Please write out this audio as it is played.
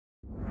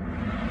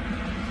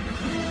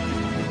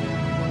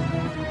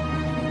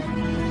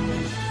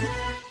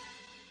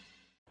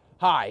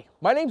Hi,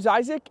 my name's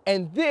Isaac,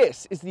 and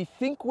this is the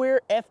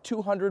Thinkware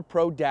F200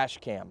 Pro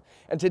Dashcam.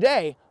 And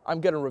today,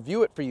 I'm gonna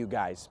review it for you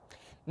guys.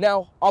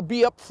 Now, I'll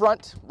be up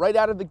front, right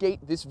out of the gate,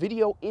 this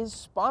video is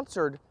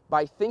sponsored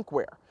by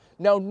Thinkware.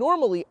 Now,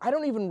 normally, I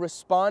don't even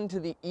respond to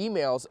the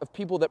emails of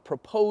people that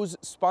propose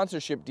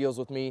sponsorship deals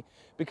with me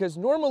because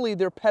normally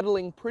they're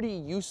peddling pretty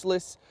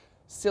useless,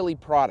 silly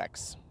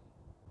products.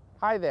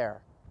 Hi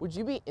there, would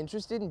you be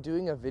interested in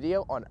doing a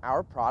video on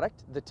our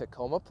product, the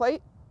Tacoma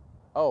plate?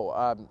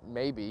 Oh,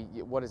 maybe.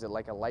 What is it,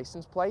 like a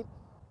license plate?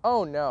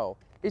 Oh no,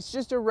 it's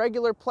just a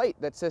regular plate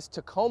that says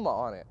Tacoma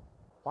on it.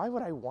 Why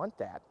would I want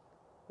that?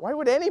 Why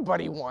would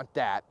anybody want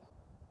that?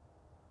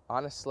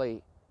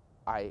 Honestly,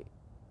 I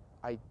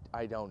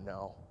don't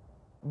know.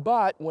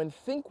 But when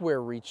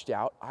Thinkware reached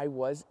out, I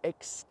was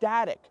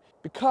ecstatic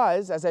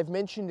because, as I've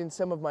mentioned in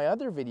some of my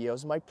other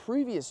videos, my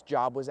previous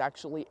job was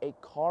actually a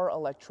car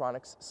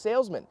electronics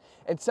salesman.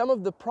 And some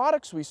of the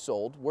products we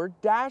sold were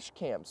dash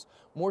cams,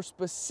 more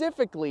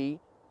specifically,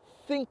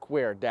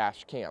 Thinkware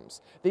dash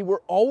cams. They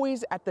were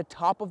always at the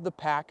top of the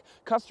pack.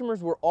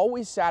 Customers were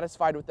always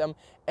satisfied with them.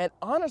 And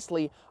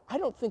honestly, I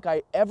don't think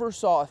I ever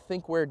saw a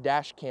Thinkware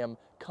dash cam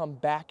come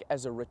back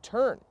as a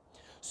return.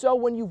 So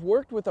when you've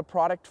worked with a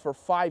product for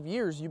 5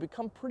 years, you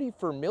become pretty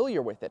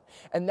familiar with it.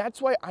 And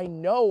that's why I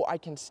know I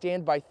can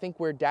stand by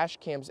Thinkware dash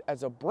cams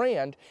as a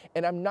brand,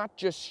 and I'm not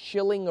just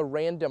shilling a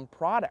random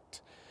product.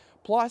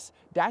 Plus,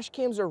 dash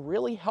cams are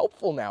really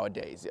helpful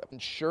nowadays.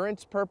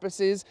 Insurance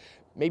purposes,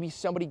 maybe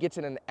somebody gets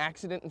in an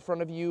accident in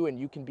front of you and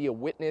you can be a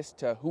witness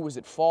to who was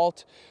at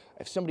fault.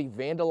 If somebody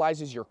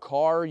vandalizes your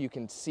car, you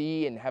can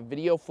see and have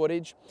video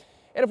footage.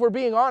 And if we're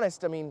being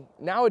honest, I mean,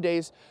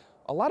 nowadays,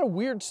 a lot of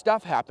weird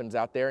stuff happens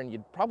out there and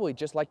you'd probably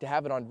just like to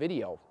have it on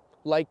video.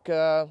 Like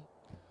a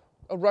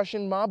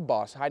Russian mob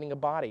boss hiding a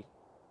body.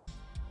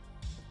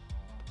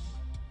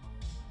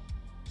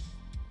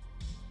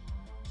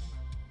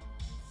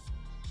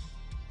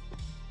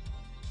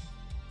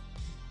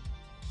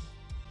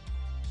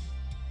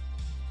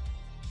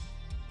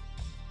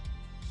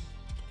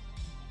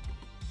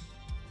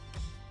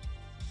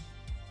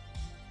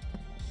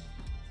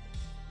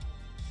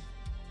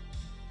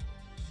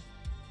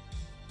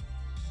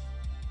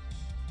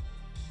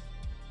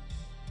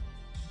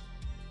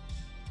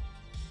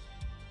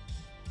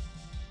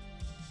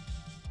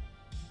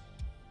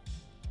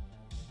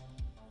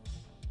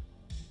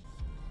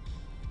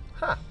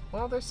 Huh,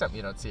 well, there's something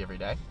you don't see every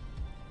day.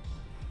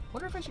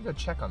 Wonder if I should go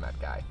check on that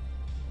guy.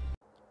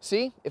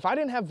 See, if I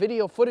didn't have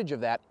video footage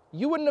of that,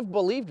 you wouldn't have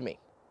believed me.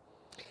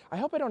 I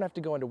hope I don't have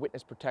to go into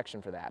witness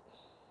protection for that.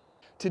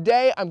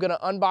 Today, I'm gonna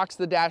unbox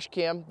the dash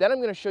cam, then I'm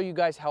gonna show you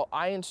guys how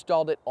I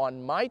installed it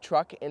on my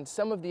truck and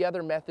some of the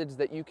other methods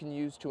that you can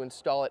use to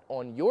install it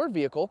on your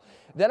vehicle.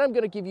 Then I'm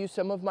gonna give you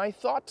some of my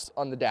thoughts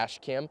on the dash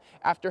cam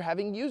after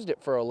having used it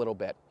for a little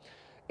bit.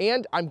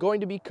 And I'm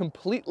going to be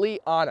completely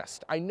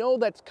honest. I know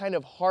that's kind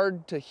of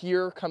hard to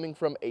hear coming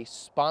from a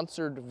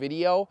sponsored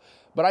video,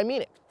 but I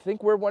mean it.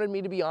 Thinkware wanted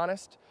me to be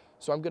honest,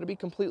 so I'm gonna be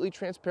completely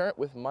transparent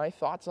with my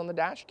thoughts on the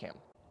dash cam.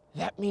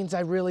 That means I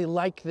really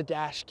like the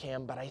dash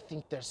cam, but I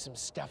think there's some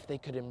stuff they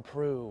could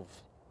improve.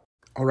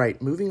 All right,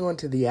 moving on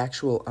to the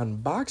actual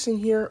unboxing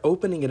here,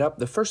 opening it up,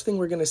 the first thing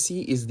we're gonna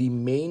see is the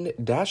main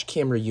dash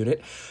camera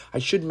unit. I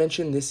should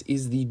mention this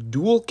is the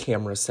dual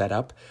camera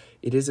setup.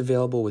 It is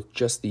available with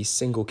just the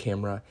single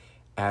camera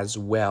as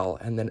well.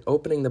 And then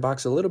opening the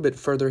box a little bit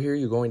further here,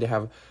 you're going to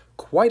have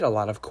quite a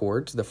lot of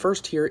cords. The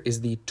first here is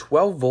the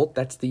 12 volt.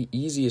 That's the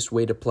easiest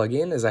way to plug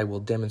in, as I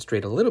will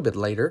demonstrate a little bit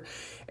later.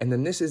 And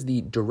then this is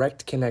the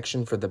direct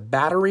connection for the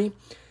battery.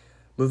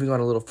 Moving on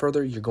a little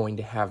further, you're going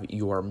to have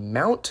your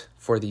mount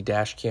for the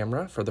dash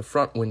camera for the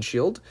front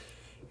windshield.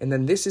 And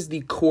then this is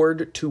the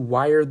cord to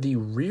wire the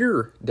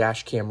rear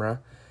dash camera.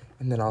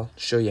 And then I'll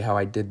show you how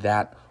I did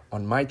that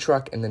on my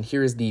truck. And then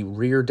here is the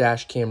rear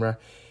dash camera.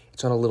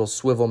 It's on a little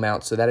swivel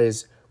mount, so that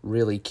is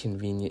really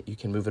convenient. You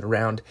can move it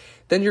around.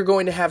 Then you're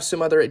going to have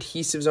some other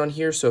adhesives on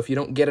here, so if you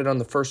don't get it on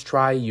the first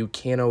try, you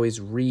can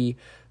always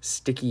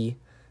re-sticky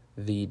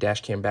the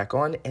dash cam back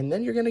on. And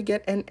then you're going to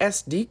get an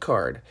SD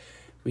card.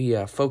 We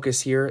focus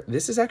here.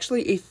 This is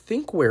actually a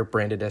Thinkware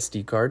branded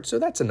SD card, so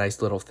that's a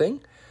nice little thing.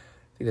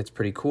 I think that's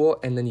pretty cool.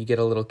 And then you get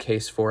a little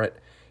case for it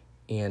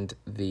and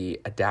the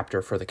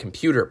adapter for the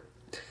computer.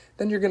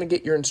 Then you're going to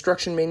get your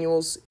instruction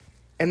manuals.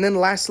 And then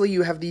lastly,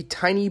 you have the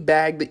tiny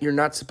bag that you're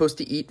not supposed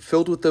to eat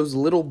filled with those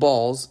little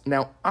balls.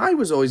 Now, I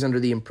was always under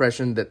the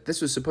impression that this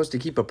was supposed to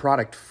keep a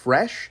product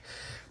fresh,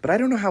 but I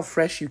don't know how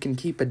fresh you can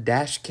keep a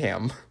dash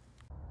cam.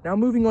 Now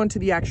moving on to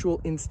the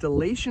actual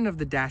installation of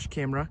the dash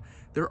camera,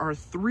 there are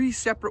 3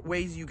 separate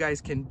ways you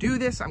guys can do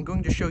this. I'm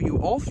going to show you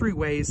all 3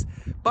 ways,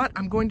 but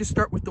I'm going to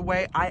start with the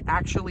way I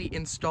actually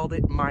installed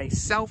it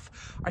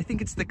myself. I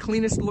think it's the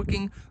cleanest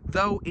looking,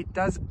 though it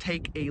does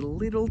take a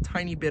little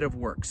tiny bit of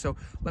work. So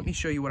let me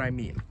show you what I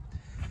mean.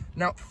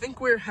 Now,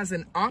 Thinkware has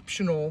an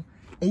optional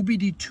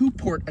OBD2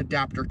 port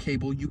adapter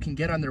cable you can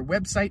get on their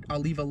website. I'll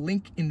leave a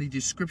link in the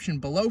description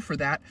below for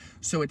that.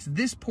 So it's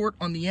this port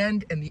on the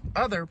end, and the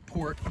other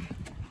port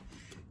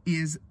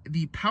is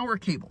the power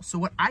cable. So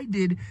what I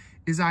did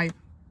is I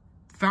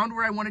found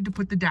where I wanted to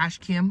put the dash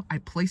cam. I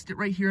placed it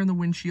right here on the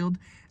windshield,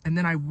 and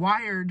then I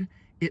wired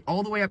it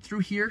all the way up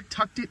through here,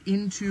 tucked it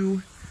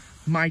into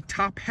my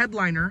top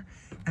headliner.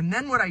 And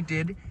then what I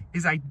did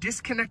is I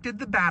disconnected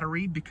the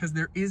battery because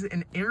there is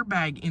an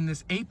airbag in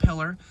this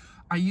A-pillar.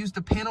 I used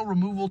a panel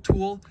removal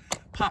tool,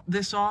 pop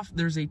this off.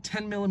 There's a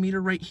 10mm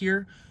right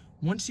here.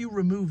 Once you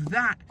remove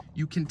that,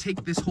 you can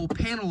take this whole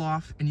panel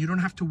off and you don't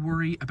have to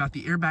worry about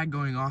the airbag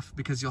going off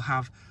because you'll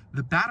have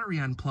the battery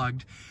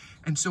unplugged.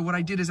 And so what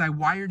I did is I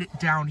wired it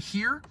down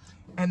here,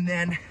 and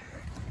then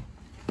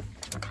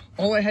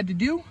all I had to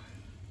do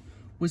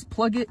was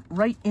plug it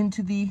right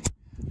into the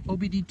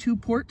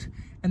OBD2 port,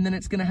 and then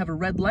it's gonna have a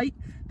red light.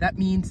 That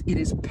means it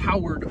is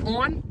powered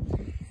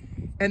on.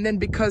 And then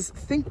because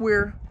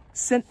Thinkware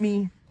sent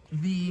me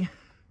the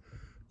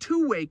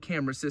two-way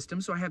camera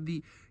system, so I have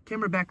the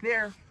camera back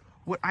there,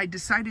 what I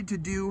decided to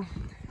do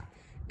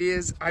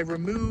is I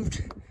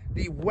removed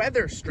the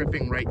weather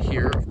stripping right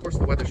here. Of course,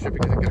 the weather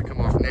stripping isn't gonna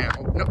come off now.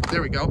 No,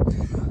 there we go.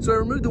 So I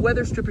removed the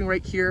weather stripping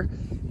right here,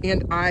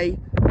 and I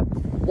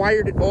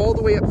wired it all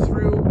the way up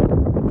through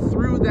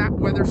that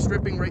weather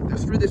stripping right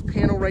through this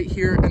panel right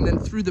here, and then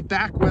through the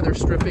back weather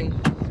stripping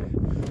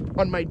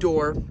on my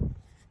door,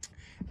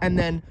 and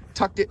then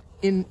tucked it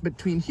in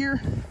between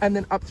here and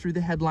then up through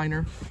the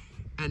headliner,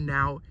 and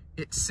now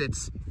it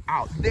sits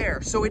out there.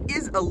 So it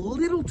is a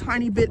little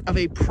tiny bit of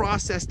a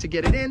process to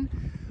get it in,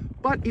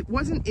 but it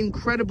wasn't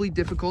incredibly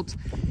difficult.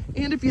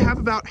 And if you have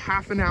about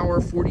half an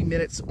hour, 40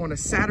 minutes on a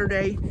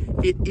Saturday,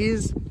 it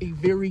is a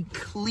very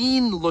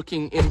clean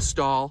looking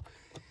install,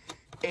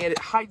 and it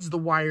hides the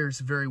wires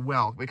very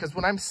well, because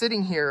when I'm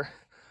sitting here,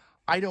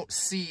 I don't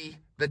see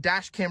the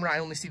dash camera. I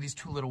only see these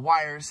two little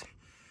wires,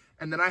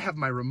 and then I have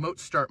my remote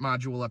start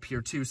module up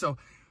here too. So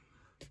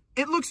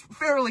it looks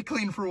fairly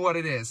clean for what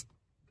it is.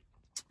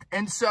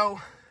 And so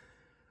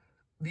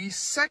the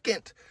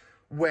second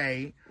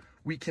way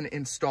we can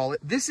install it,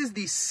 this is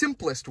the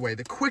simplest way,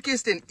 the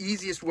quickest and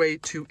easiest way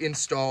to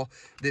install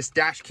this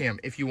dash cam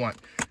if you want.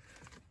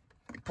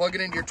 You plug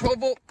it into your 12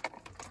 volt,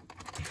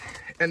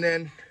 and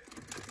then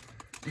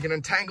you can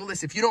untangle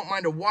this. If you don't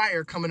mind a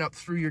wire coming up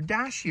through your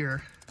dash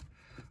here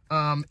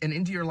and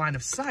into your line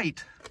of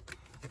sight,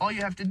 all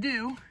you have to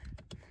do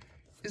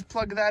is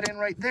plug that in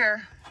right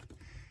there,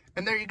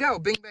 and there you go,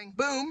 bing, bang,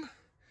 boom.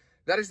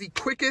 That is the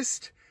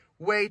quickest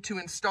way to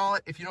install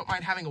it. If you don't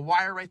mind having a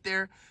wire right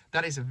there,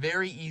 that is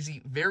very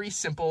easy, very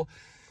simple.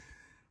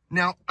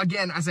 Now,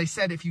 again, as I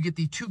said, if you get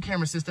the two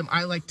camera system,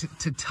 I like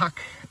to tuck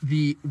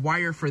the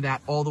wire for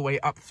that all the way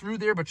up through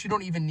there, but you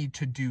don't even need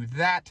to do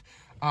that.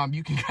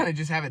 You can kind of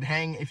just have it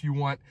hang if you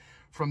want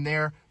from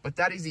there, but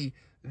that is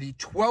the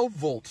 12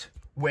 volt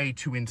way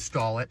to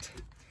install it.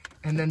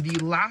 And then the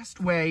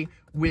last way,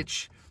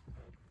 which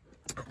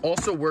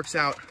also works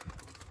out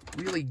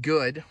really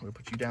good, I'm gonna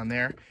put you down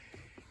there,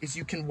 is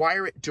you can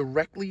wire it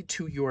directly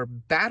to your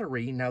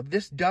battery. Now,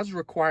 this does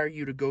require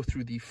you to go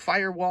through the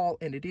firewall,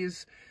 and it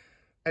is,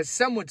 as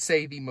some would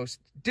say, the most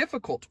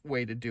difficult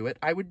way to do it.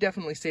 I would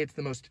definitely say it's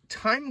the most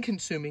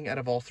time-consuming out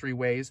of all three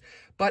ways,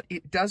 but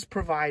it does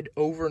provide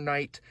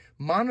overnight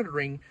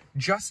monitoring,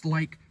 just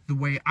like the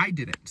way I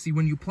did it. See,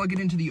 when you plug it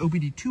into the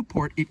OBD2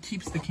 port, it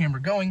keeps the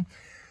camera going,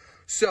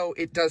 so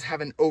it does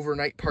have an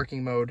overnight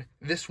parking mode.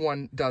 This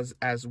one does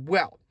as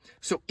well.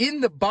 So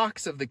in the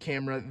box of the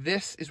camera,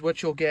 this is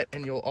what you'll get,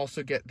 and you'll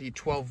also get the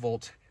 12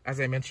 volt. As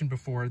I mentioned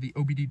before, the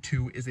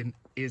OBD2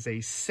 is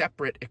a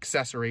separate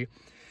accessory,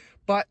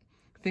 but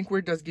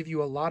Thinkware does give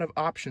you a lot of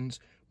options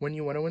when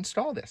you want to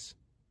install this.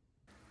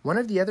 One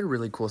of the other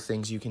really cool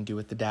things you can do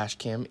with the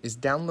Dashcam is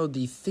download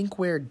the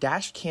Thinkware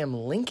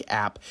Dashcam Link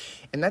app,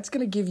 and that's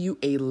going to give you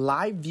a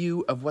live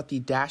view of what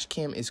the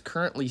Dashcam is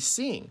currently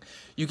seeing.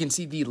 You can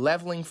see the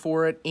leveling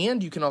for it,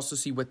 and you can also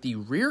see what the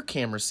rear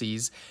camera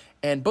sees.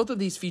 And both of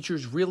these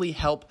features really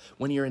help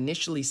when you're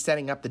initially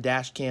setting up the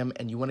Dashcam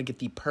and you want to get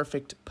the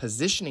perfect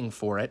positioning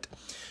for it.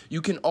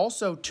 You can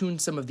also tune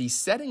some of the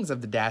settings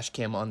of the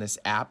Dashcam on this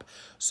app.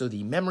 So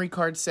the memory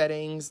card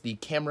settings, the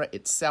camera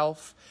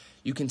itself.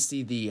 You can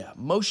see the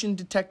motion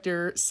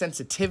detector,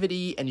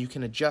 sensitivity, and you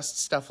can adjust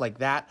stuff like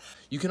that.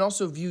 You can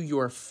also view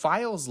your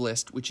files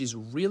list, which is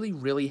really,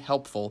 really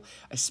helpful,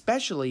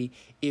 especially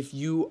if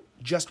you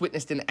just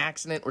witnessed an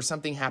accident or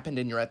something happened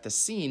and you're at the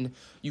scene.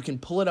 You can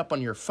pull it up on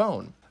your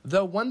phone.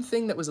 Though one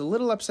thing that was a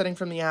little upsetting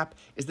from the app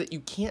is that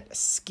you can't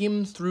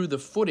skim through the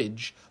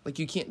footage, like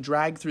you can't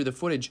drag through the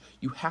footage,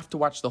 you have to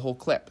watch the whole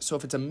clip. So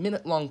if it's a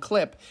minute-long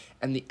clip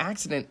and the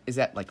accident is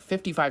at like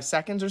 55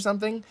 seconds or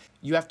something,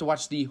 you have to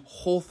watch the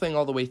whole thing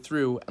all the way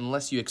through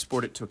unless you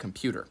export it to a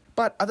computer.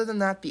 But other than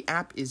that, the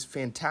app is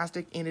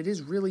fantastic and it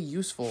is really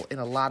useful in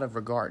a lot of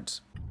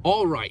regards.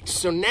 All right,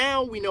 so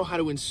now we know how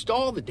to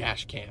install the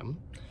Dashcam.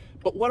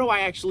 But what do I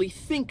actually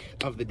think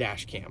of the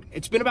Dashcam?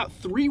 It's been about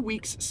 3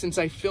 weeks since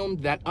I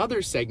filmed that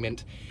other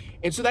segment,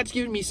 and so that's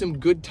given me some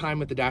good time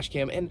with the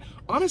Dashcam, and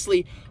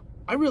honestly,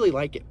 I really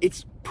like it.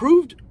 It's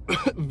proved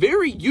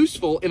very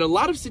useful in a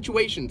lot of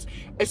situations,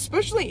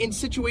 especially in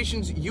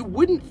situations you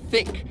wouldn't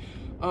think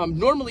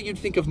Normally you'd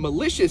think of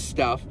malicious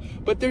stuff,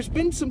 but there's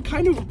been some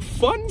kind of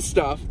fun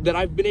stuff that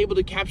I've been able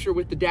to capture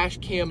with the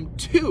Dashcam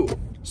too.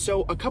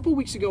 So a couple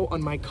weeks ago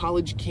on my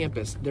college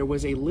campus, there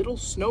was a little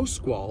snow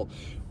squall.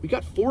 We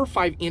got 4 or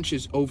 5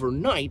 inches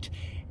overnight,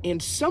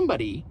 and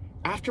somebody,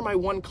 after my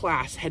one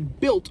class, had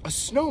built a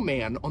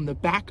snowman on the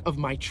back of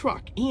my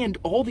truck and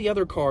all the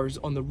other cars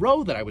on the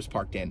row that I was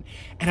parked in.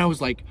 And I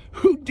was like,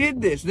 who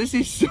did this? This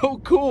is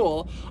so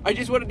cool. I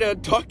just wanted to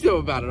talk to him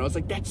about it. I was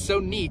like, that's so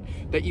neat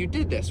that you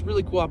did this.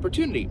 Really cool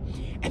opportunity.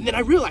 And then I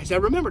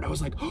remembered, I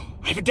was like, oh,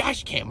 I have a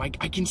dash cam. I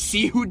can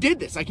see who did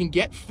this. I can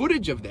get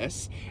footage of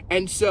this.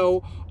 And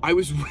so I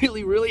was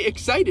really, really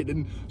excited.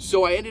 And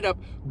so I ended up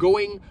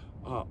going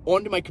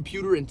onto my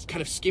computer and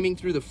kind of skimming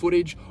through the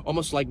footage,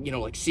 almost like, you know,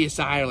 like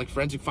CSI or like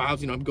Forensic Files.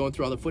 You know, I'm going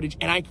through all the footage,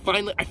 and I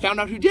found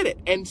out who did it.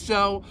 And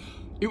so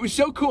it was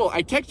so cool.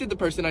 I texted the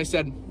person, I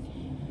said,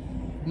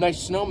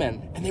 nice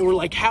snowman. And they were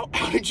like, how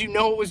did you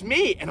know it was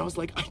me? And I was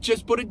like, I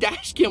just put a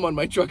dash cam on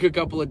my truck a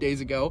couple of days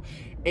ago,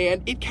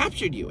 and it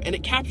captured you, and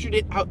it captured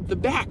it out the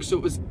back. So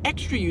it was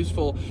extra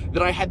useful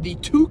that I had the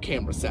 2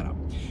 camera setup.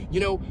 You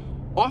know,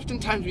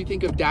 oftentimes we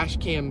think of dash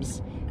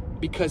cams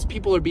because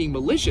people are being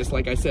malicious,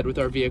 like I said, with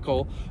our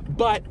vehicle.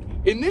 But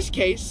in this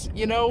case,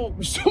 you know,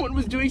 someone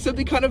was doing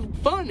something kind of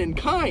fun and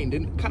kind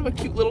and kind of a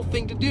cute little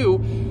thing to do.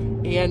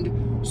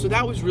 And so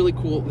that was really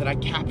cool that I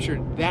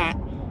captured that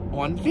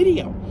on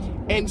video.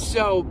 And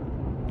so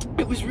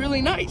it was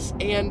really nice.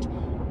 And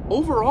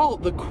overall,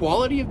 the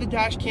quality of the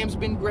dash cam's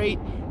been great.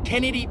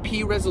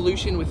 1080p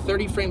resolution with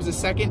 30 frames a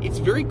second. It's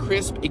very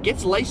crisp. It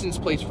gets license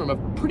plates from a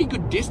pretty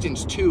good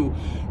distance too,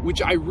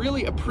 which I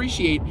really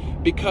appreciate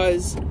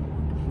because,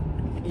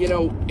 you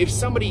know, if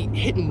somebody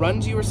hit and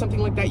runs you or something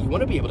like that, you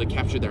want to be able to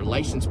capture their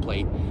license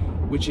plate,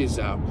 which is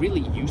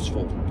really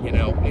useful, you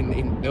know,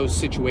 in those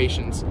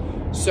situations.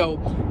 So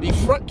the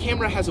front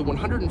camera has a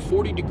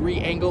 140-degree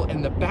angle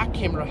and the back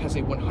camera has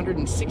a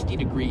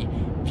 160-degree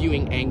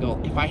viewing angle.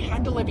 If I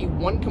had to levy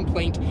one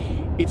complaint,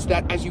 it's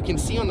that, as you can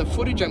see on the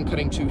footage I'm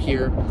cutting to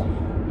here,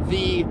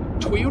 the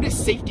Toyota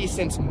Safety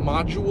Sense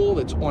module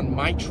that's on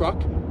my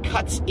truck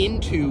cuts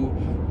into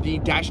the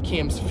dash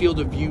cam's field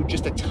of view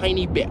just a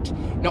tiny bit.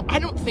 Now, I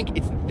don't think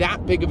it's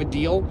that big of a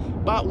deal,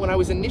 but when I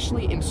was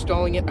initially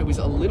installing it, I was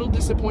a little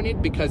disappointed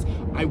because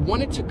I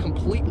wanted to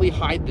completely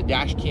hide the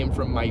dash cam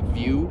from my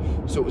view,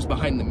 so it was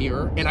behind the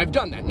mirror, and I've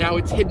done that. Now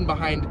it's hidden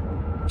behind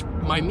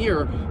my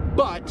mirror,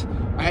 but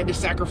I had to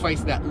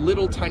sacrifice that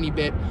little tiny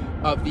bit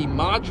of the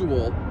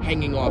module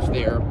hanging off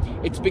there.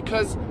 It's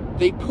because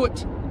they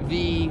put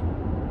the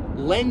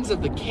lens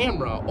of the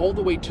camera all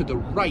the way to the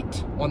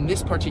right on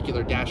this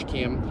particular dash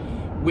cam,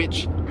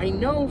 which I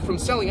know from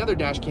selling other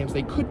dash cams,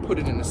 they could put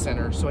it in the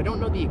center. So I don't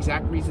know the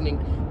exact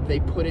reasoning they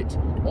put it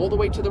all the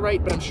way to the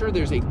right, but I'm sure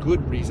there's a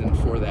good reason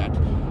for that.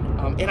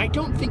 And I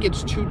don't think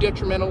it's too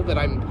detrimental that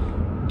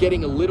I'm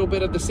getting a little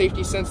bit of the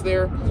safety sense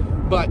there,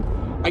 but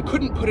I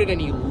couldn't put it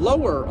any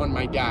lower on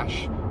my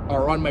dash,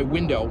 or on my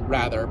window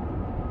rather,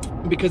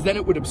 because then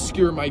it would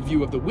obscure my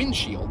view of the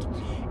windshield.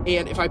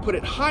 And if I put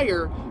it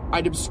higher,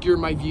 I'd obscure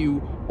my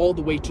view all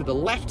the way to the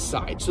left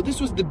side. So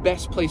this was the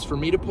best place for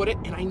me to put it.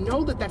 And I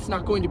know that that's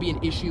not going to be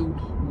an issue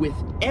with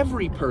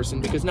every person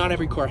because not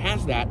every car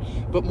has that.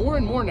 But more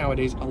and more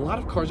nowadays, a lot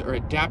of cars are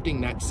adapting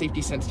that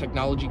safety sense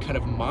technology kind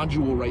of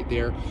module right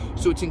there.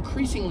 So it's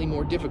increasingly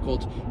more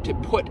difficult to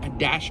put a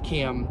dash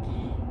cam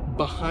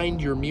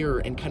behind your mirror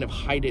and kind of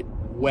hide it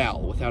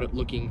well without it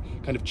looking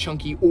kind of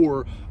chunky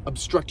or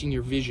obstructing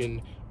your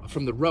vision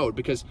from the road,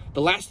 because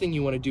the last thing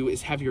you want to do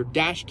is have your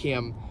dash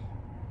cam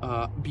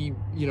be,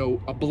 you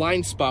know, a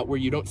blind spot where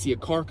you don't see a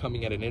car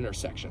coming at an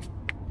intersection.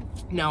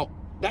 Now,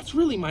 that's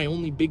really my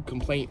only big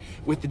complaint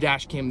with the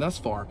dash cam thus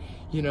far.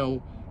 You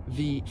know,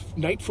 the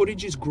night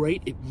footage is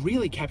great. It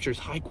really captures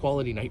high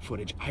quality night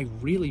footage. I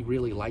really,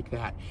 really like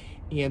that.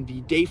 And the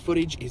day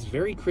footage is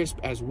very crisp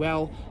as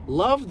well.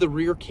 Love the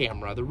rear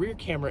camera. The rear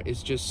camera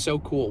is just so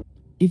cool.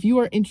 If you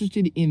are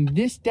interested in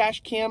this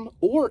dash cam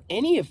or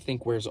any of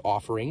Thinkware's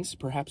offerings,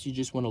 perhaps you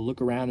just want to look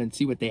around and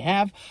see what they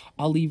have,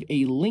 I'll leave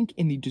a link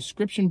in the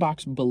description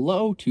box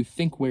below to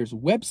Thinkware's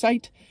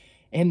website.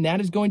 And that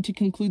is going to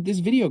conclude this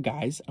video,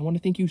 guys. I want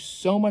to thank you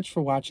so much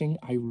for watching.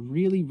 I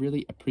really,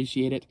 really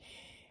appreciate it.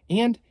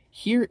 And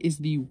here is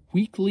the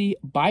weekly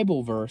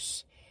Bible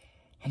verse.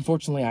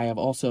 Unfortunately, I have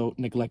also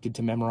neglected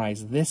to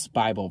memorize this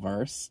Bible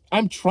verse.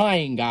 I'm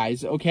trying,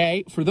 guys,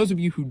 okay? For those of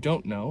you who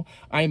don't know,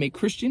 I am a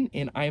Christian,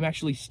 and I am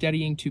actually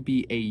studying to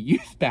be a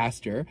youth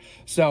pastor.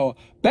 So,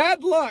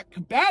 bad luck!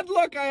 Bad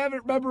luck I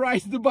haven't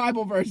memorized the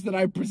Bible verse that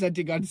I'm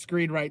presenting on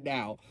screen right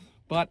now.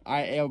 But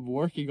I am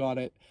working on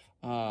it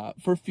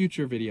for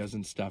future videos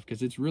and stuff,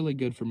 because it's really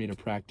good for me to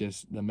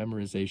practice the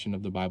memorization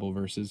of the Bible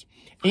verses.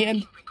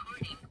 And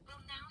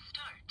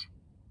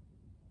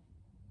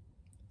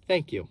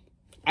thank you.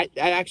 That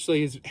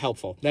actually is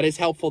helpful. That is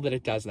helpful that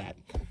it does that.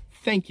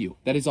 Thank you.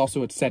 That is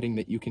also a setting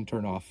that you can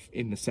turn off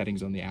in the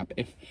settings on the app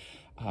if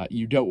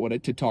you don't want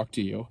it to talk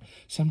to you.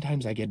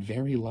 Sometimes I get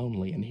very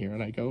lonely in here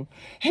and I go,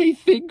 hey,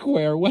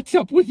 Thinkware, what's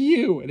up with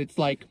you? And it's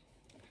like,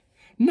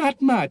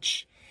 not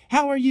much.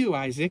 How are you,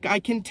 Isaac?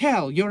 I can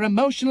tell you're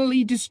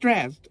emotionally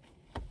distressed.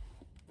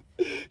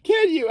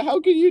 Can you? How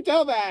can you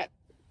tell that?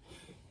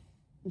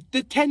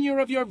 The tenor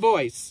of your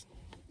voice.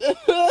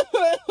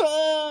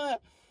 All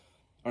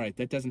right,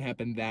 that doesn't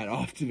happen that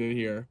often in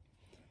here.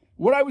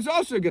 What I was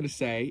also going to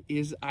say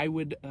is I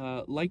would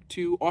like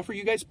to offer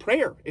you guys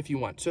prayer if you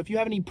want. So if you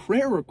have any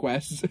prayer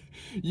requests,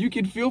 you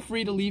can feel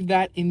free to leave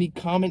that in the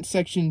comment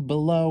section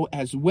below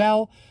as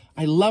well.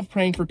 I love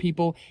praying for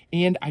people,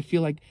 and I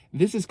feel like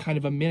this is kind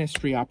of a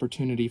ministry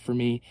opportunity for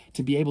me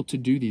to be able to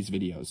do these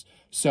videos.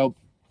 So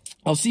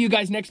I'll see you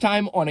guys next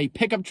time on a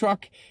pickup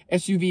truck,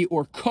 SUV,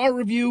 or car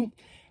review.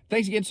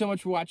 Thanks again so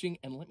much for watching,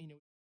 and let me know.